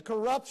escaped the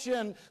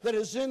corruption that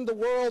is in the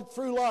world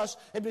through lust.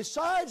 And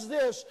besides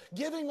this,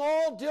 giving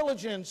all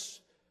diligence,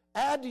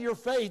 add to your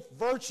faith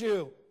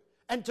virtue,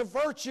 and to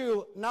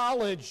virtue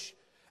knowledge,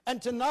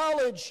 and to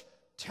knowledge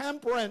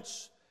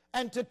temperance,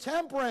 and to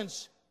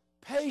temperance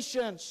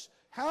patience.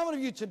 How many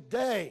of you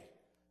today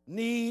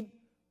need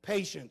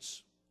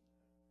patience?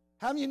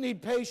 How many of you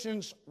need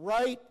patience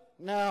right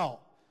now?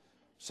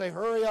 Say,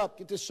 hurry up,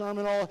 get this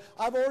sermon all.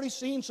 I've already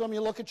seen some of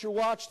you look at your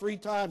watch 3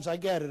 times. I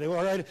get it,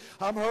 all right?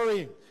 I'm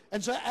hurrying.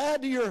 And so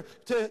add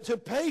to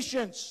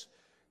patience,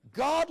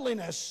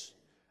 godliness,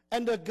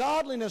 and to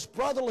godliness,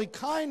 brotherly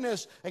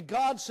kindness. And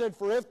God said,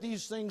 for if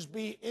these things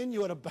be in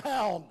you and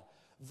abound,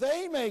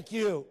 they make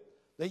you,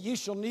 that ye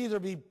shall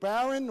neither be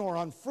barren nor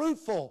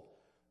unfruitful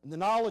in the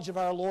knowledge of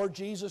our Lord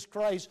Jesus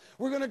Christ.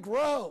 We're going to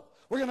grow.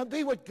 We're going to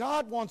be what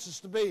God wants us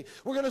to be.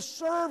 We're going to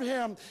serve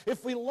Him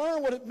if we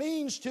learn what it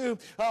means to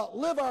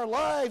live our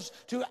lives,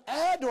 to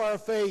add to our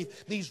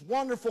faith these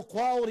wonderful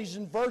qualities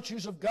and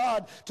virtues of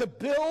God, to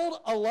build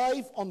a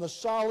life on the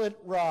solid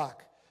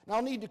rock. Now,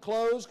 I'll need to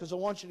close because I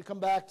want you to come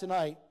back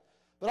tonight.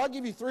 But I'll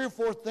give you 3 or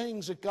 4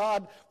 things that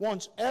God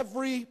wants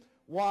every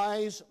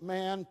wise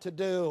man to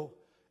do,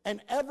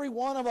 and every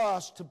one of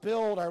us to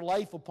build our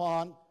life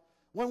upon.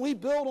 When we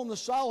build on the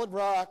solid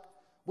rock,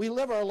 we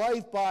live our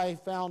life by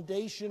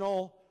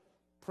foundational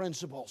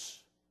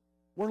principles.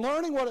 We're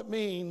learning what it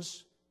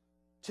means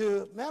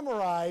to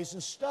memorize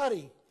and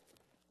study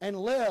and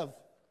live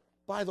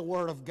by the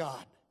Word of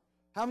God.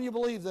 How many of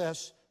you believe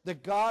this?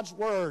 That God's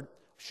Word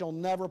shall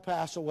never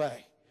pass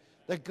away.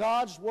 That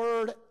God's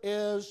Word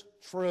is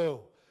true.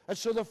 And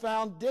so the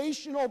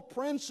foundational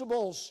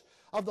principles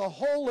of the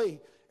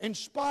holy,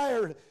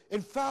 inspired,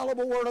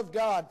 infallible Word of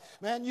God.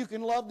 Man, you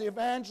can love the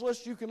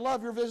evangelist. You can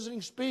love your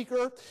visiting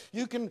speaker.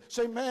 You can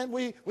say, man,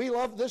 we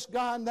love this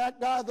guy and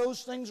that guy.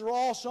 Those things are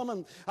awesome,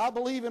 and I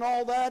believe in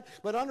all that.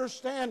 But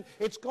understand,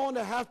 it's going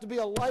to have to be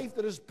a life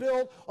that is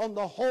built on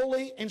the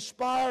holy,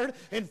 inspired,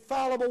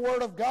 infallible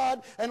Word of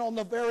God and on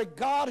the very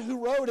God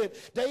who wrote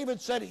it.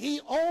 David said, He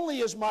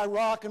only is my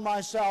rock and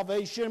my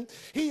salvation.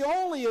 He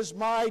only is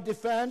my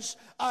defense.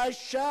 I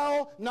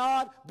shall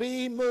not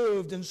be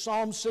moved, in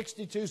Psalm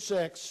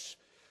 62:6.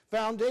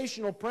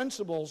 Foundational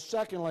principles,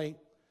 secondly,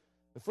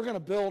 if we're going to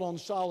build on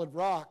solid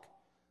rock,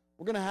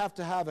 we're going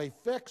to have a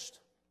fixed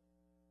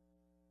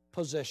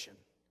position.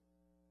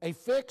 A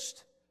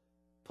fixed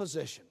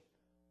position.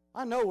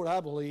 I know what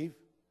I believe.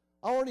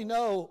 I already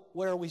know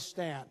where we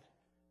stand.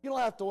 You don't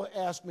have to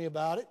ask me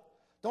about it.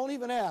 Don't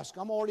even ask.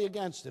 I'm already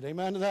against it.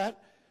 Amen to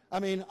that? I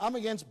mean, I'm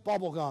against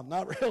bubble gum.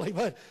 Not really,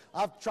 but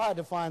I've tried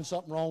to find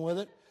something wrong with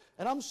it.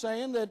 And I'm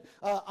saying that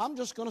I'm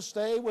just going to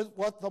stay with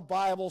what the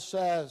Bible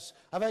says.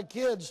 I've had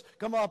kids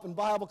come up in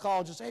Bible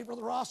college and say, hey,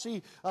 Brother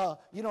Rossi, are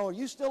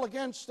you still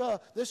against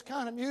this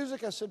kind of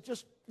music? I said,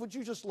 would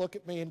you just look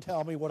at me and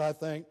tell me what I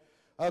think?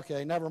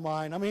 Okay, never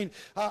mind. I mean,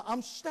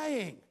 I'm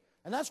staying.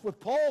 And that's what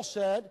Paul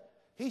said.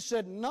 He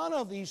said, none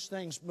of these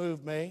things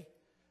move me.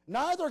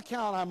 Neither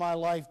count I my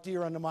life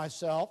dear unto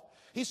myself.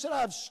 He said,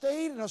 I've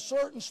stayed in a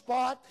certain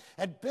spot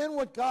and been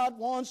what God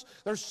wants.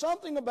 There's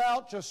something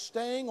about just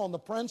staying on the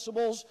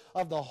principles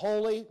of the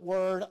holy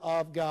Word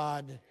of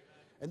God.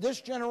 And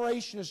this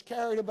generation is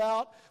carried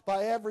about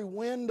by every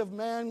wind of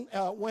man,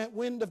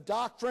 wind of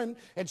doctrine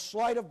and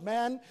sleight of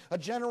men. A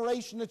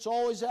generation that's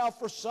always out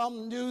for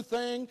some new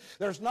thing.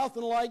 There's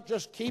nothing like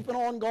just keeping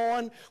on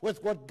going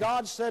with what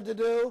God said to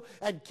do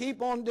and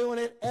keep on doing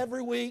it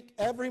every week,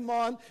 every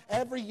month,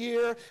 every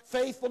year.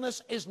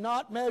 Faithfulness is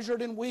not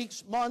measured in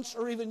weeks, months,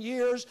 or even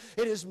years.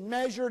 It is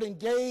measured and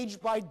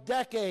gauged by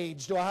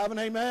decades. Do I have an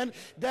amen?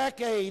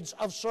 Decades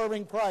of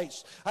serving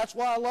Christ. That's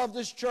why I love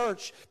this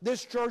church.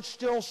 This church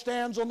still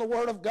stands on the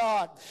Word of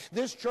God.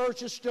 This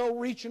church is still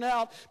reaching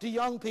out to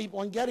young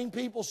people and getting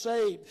people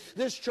saved.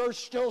 This church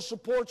still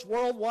supports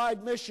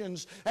worldwide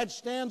missions and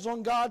stands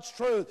on God's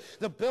truth.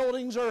 The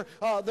buildings are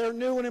they're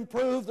new and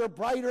improved, they're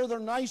brighter, they're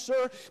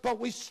nicer,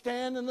 but we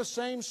stand in the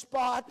same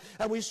spot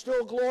and we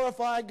still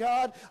glorify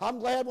God. I'm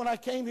glad when I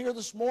came here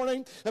this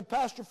morning that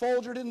Pastor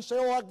Folger didn't say,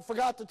 oh, I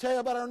forgot to tell you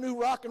about our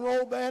new rock and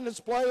roll band that's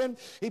playing.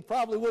 He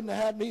probably wouldn't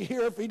have had me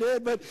here if he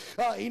did, but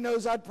he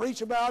knows I'd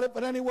preach about it.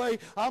 But anyway,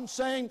 I'm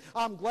saying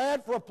I'm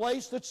glad for a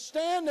place that's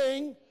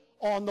standing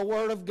on the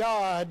Word of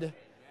God.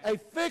 A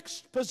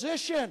fixed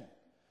position.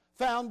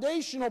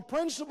 Foundational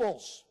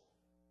principles.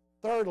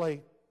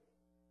 Thirdly,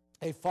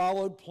 a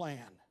followed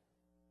plan.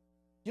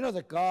 You know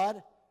that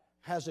God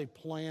has a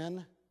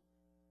plan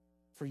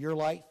for your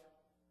life?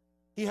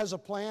 He has a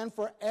plan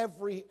for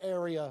every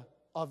area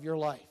of your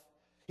life.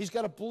 He's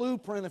got a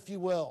blueprint, if you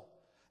will.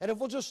 And if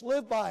we'll just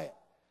live by it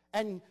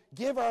and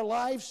give our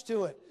lives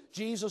to it.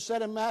 Jesus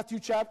said in Matthew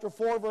chapter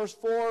 4, verse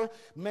 4,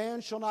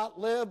 man shall not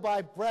live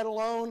by bread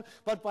alone,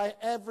 but by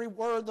every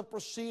word that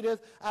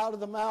proceedeth out of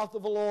the mouth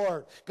of the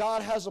Lord.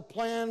 God has a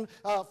plan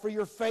for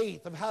your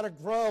faith, of how to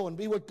grow and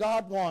be what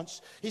God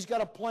wants. He's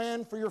got a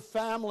plan for your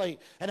family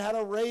and how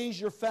to raise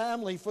your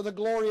family for the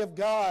glory of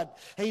God.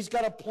 He's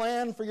got a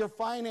plan for your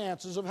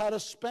finances, of how to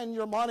spend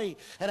your money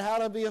and how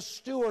to be a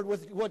steward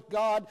with what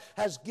God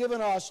has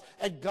given us.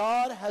 And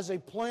God has a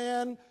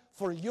plan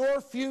for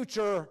your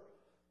future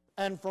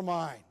and for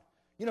mine.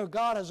 You know,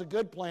 God has a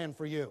good plan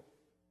for you.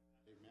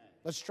 Amen.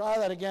 Let's try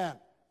that again.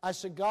 I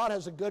said, God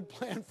has a good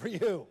plan for you.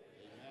 Amen.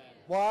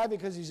 Why?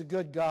 Because He's a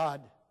good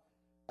God.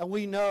 And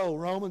we know,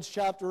 Romans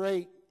chapter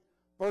 8,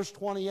 verse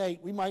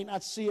 28, we might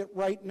not see it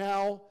right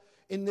now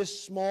in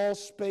this small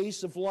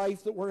space of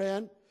life that we're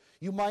in.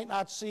 You might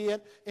not see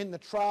it in the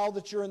trial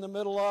that you're in the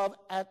middle of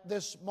at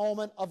this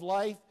moment of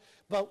life.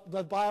 But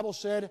the Bible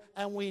said,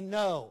 and we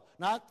know,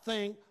 not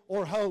think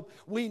or hope,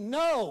 we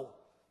know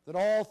that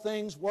all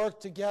things work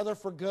together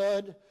for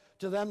good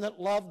to them that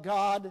love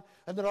God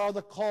and that are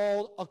the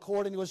called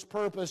according to His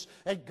purpose.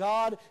 And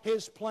God,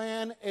 His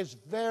plan is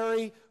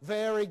very,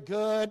 very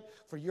good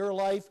for your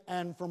life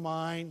and for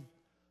mine.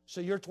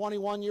 So you're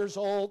 21 years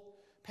old.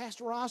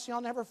 Pastor Rossi,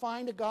 I'll never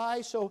find a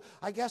guy, so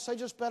I guess I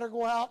just better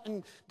go out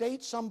and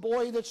date some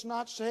boy that's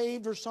not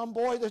saved or some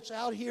boy that's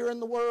out here in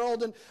the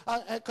world, and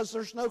because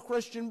there's no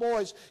Christian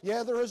boys.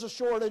 Yeah, there is a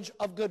shortage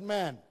of good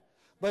men,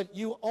 but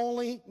you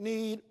only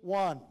need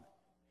one. Amen.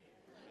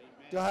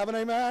 Do I have an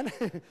amen?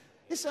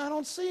 He said, I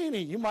don't see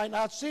any. You might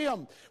not see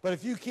them. But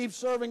if you keep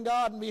serving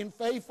God and being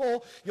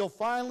faithful, you'll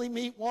finally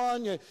meet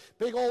one. You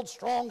big old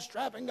strong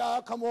strapping guy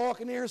will come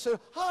walking here and say,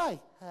 hi.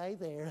 Hi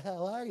there,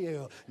 how are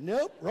you?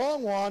 Nope,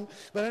 wrong one.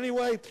 But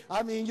anyway,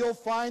 I mean, you'll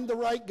find the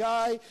right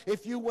guy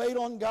if you wait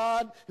on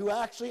God, who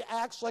actually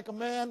acts like a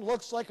man,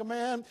 looks like a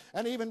man,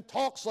 and even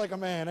talks like a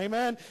man.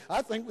 Amen?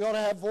 I think we ought to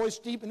have voice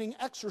deepening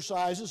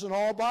exercises in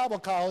all Bible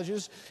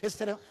colleges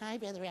instead of, hi,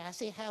 Brother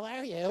Rossi, how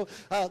are you?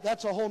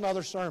 That's a whole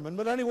nother sermon.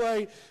 But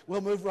anyway,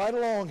 we'll move right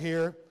along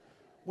here.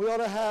 We ought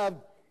to have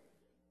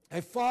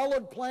a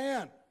followed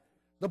plan,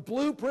 the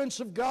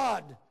blueprints of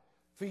God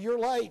for your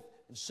life.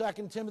 In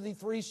 2 Timothy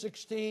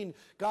 3:16,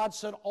 God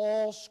said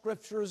all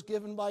Scripture is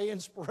given by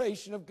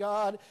inspiration of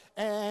God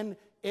and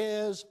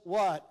is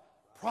what?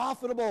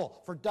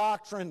 Profitable for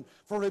doctrine,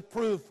 for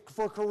reproof,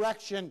 for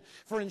correction,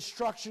 for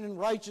instruction in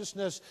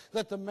righteousness,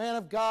 that the man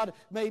of God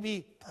may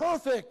be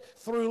perfect,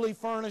 thoroughly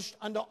furnished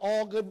unto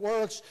all good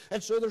works.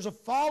 And so there's a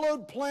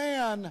followed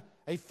plan,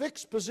 a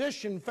fixed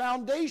position,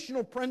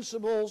 foundational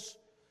principles.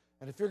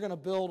 And if you're going to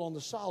build on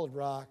the solid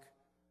rock,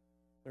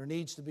 there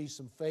needs to be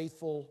some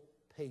faithful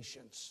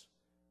patience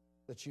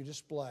that you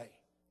display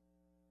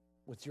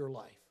with your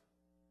life.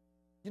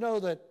 You know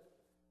that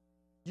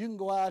you can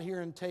go out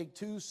here and take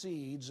 2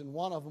 seeds, and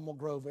one of them will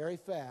grow very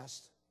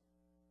fast,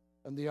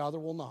 and the other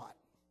will not.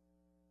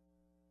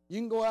 You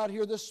can go out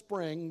here this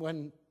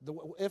spring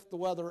if the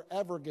weather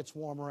ever gets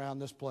warm around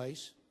this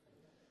place.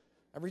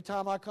 Every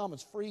time I come,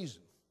 it's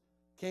freezing.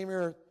 Came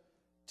here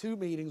 2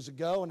 meetings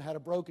ago and had a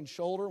broken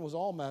shoulder and was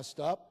all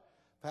messed up.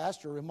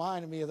 Pastor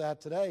reminded me of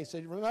that today. He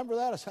said, remember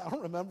that? I said, I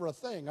don't remember a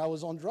thing. I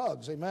was on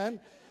drugs, amen?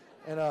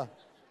 And I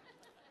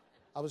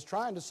was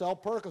trying to sell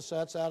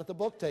Percocets out at the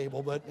book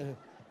table, but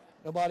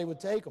nobody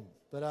would take them.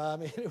 But I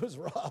mean, it was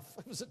rough.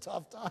 It was a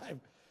tough time.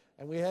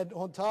 And we had,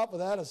 on top of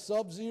that, a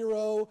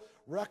sub-zero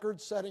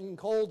record-setting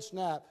cold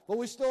snap. But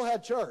we still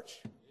had church.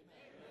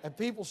 And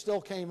people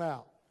still came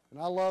out. And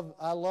I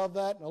love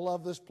that, and I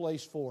love this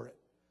place for it.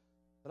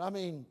 But I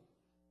mean,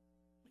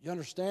 you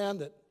understand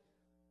that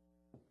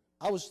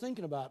I was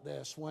thinking about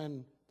this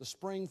when the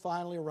spring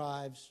finally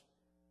arrives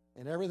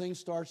and everything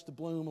starts to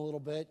bloom a little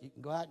bit. You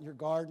can go out in your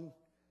garden.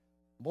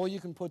 Boy, you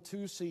can put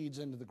 2 seeds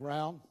into the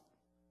ground.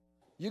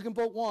 You can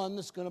put one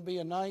that's going to be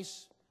a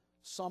nice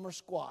summer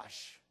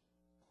squash.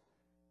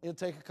 It'll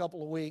take a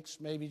couple of weeks,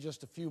 maybe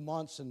just a few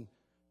months, and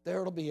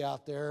there it'll be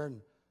out there,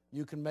 and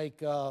you can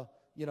make,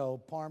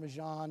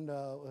 Parmesan,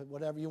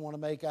 whatever you want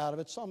to make out of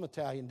it, some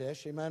Italian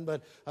dish, amen?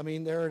 But, I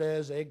mean, there it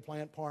is,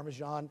 eggplant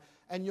Parmesan,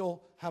 and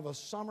you'll have a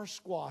summer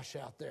squash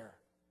out there.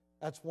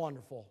 That's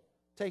wonderful.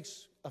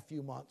 Takes a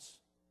few months.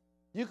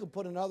 You can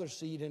put another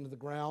seed into the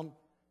ground,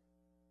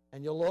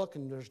 and you'll look,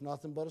 and there's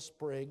nothing but a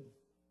sprig.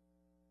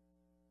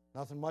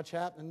 Nothing much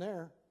happening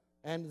there.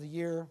 End of the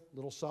year,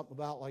 little something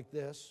about like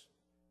this.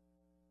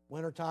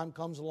 Wintertime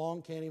comes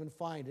along, can't even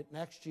find it.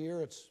 Next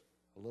year, it's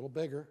a little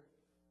bigger.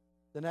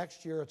 The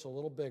next year, it's a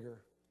little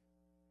bigger.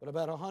 But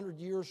about 100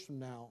 years from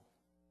now,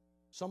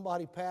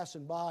 somebody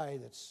passing by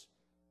that's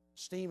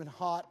steaming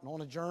hot and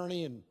on a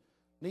journey and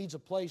needs a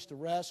place to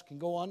rest can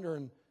go under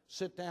and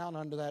sit down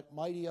under that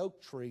mighty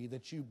oak tree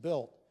that you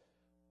built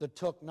that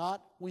took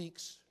not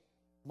weeks,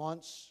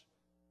 months,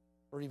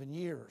 or even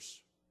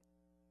years,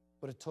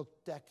 but it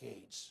took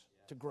decades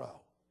to grow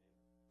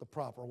the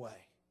proper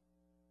way.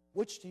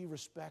 Which do you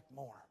respect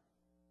more?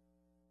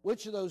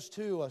 Which of those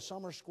two, a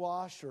summer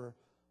squash or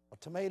a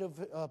tomato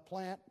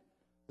plant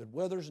that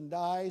withers and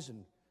dies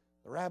and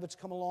the rabbits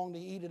come along to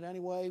eat it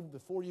anyway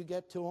before you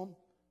get to them?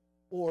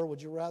 Or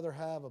would you rather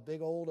have a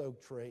big old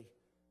oak tree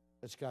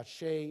that's got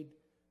shade,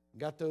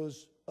 got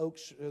those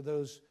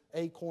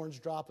acorns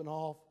dropping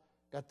off,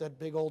 got that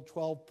big old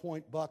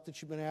 12-point buck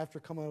that you've been after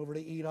come over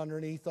to eat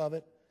underneath of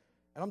it?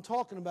 And I'm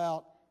talking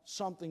about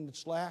something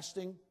that's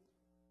lasting,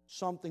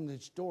 something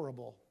that's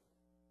durable,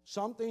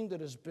 something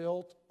that is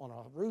built on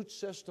a root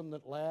system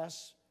that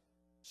lasts,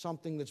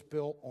 something that's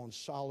built on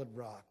solid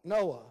rock.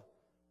 Noah,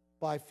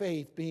 by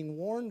faith, being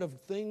warned of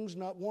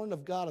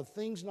God of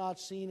things not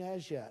seen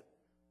as yet,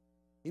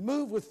 he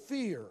moved with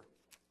fear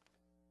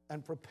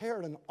and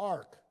prepared an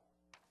ark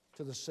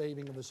to the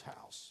saving of his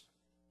house.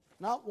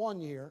 Not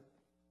 1 year,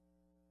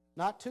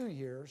 not 2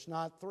 years,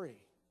 not 3.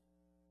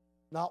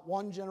 Not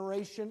 1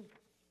 generation,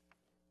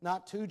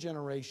 not 2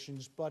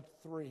 generations, but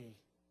 3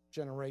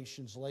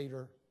 generations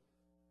later.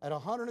 At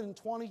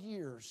 120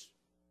 years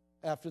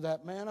after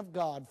that man of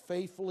God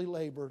faithfully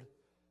labored,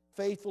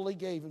 faithfully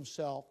gave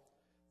himself,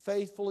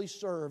 faithfully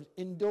served,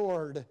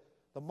 endured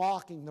the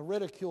mocking, the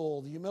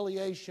ridicule, the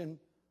humiliation,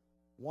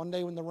 one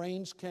day when the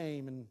rains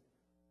came and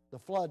the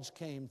floods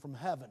came from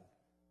heaven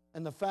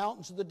and the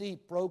fountains of the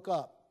deep broke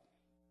up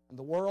and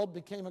the world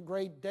became a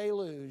great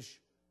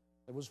deluge,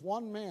 there was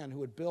one man who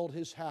would build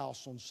his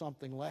house on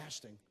something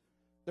lasting,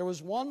 There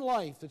was one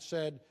life that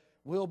said,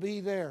 we'll be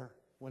there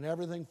when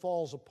everything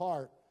falls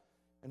apart.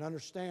 And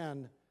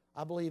understand,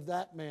 I believe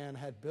that man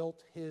had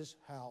built his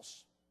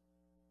house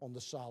on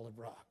the solid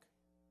rock.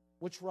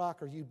 Which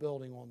rock are you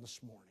building on this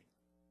morning?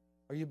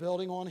 Are you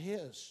building on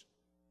his?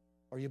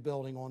 Are you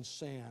building on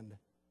sand?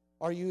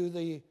 Are you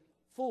the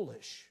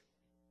foolish?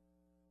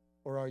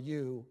 Or are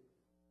you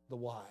the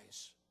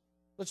wise?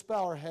 Let's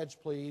bow our heads,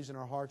 please, and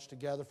our hearts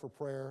together for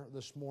prayer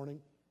this morning.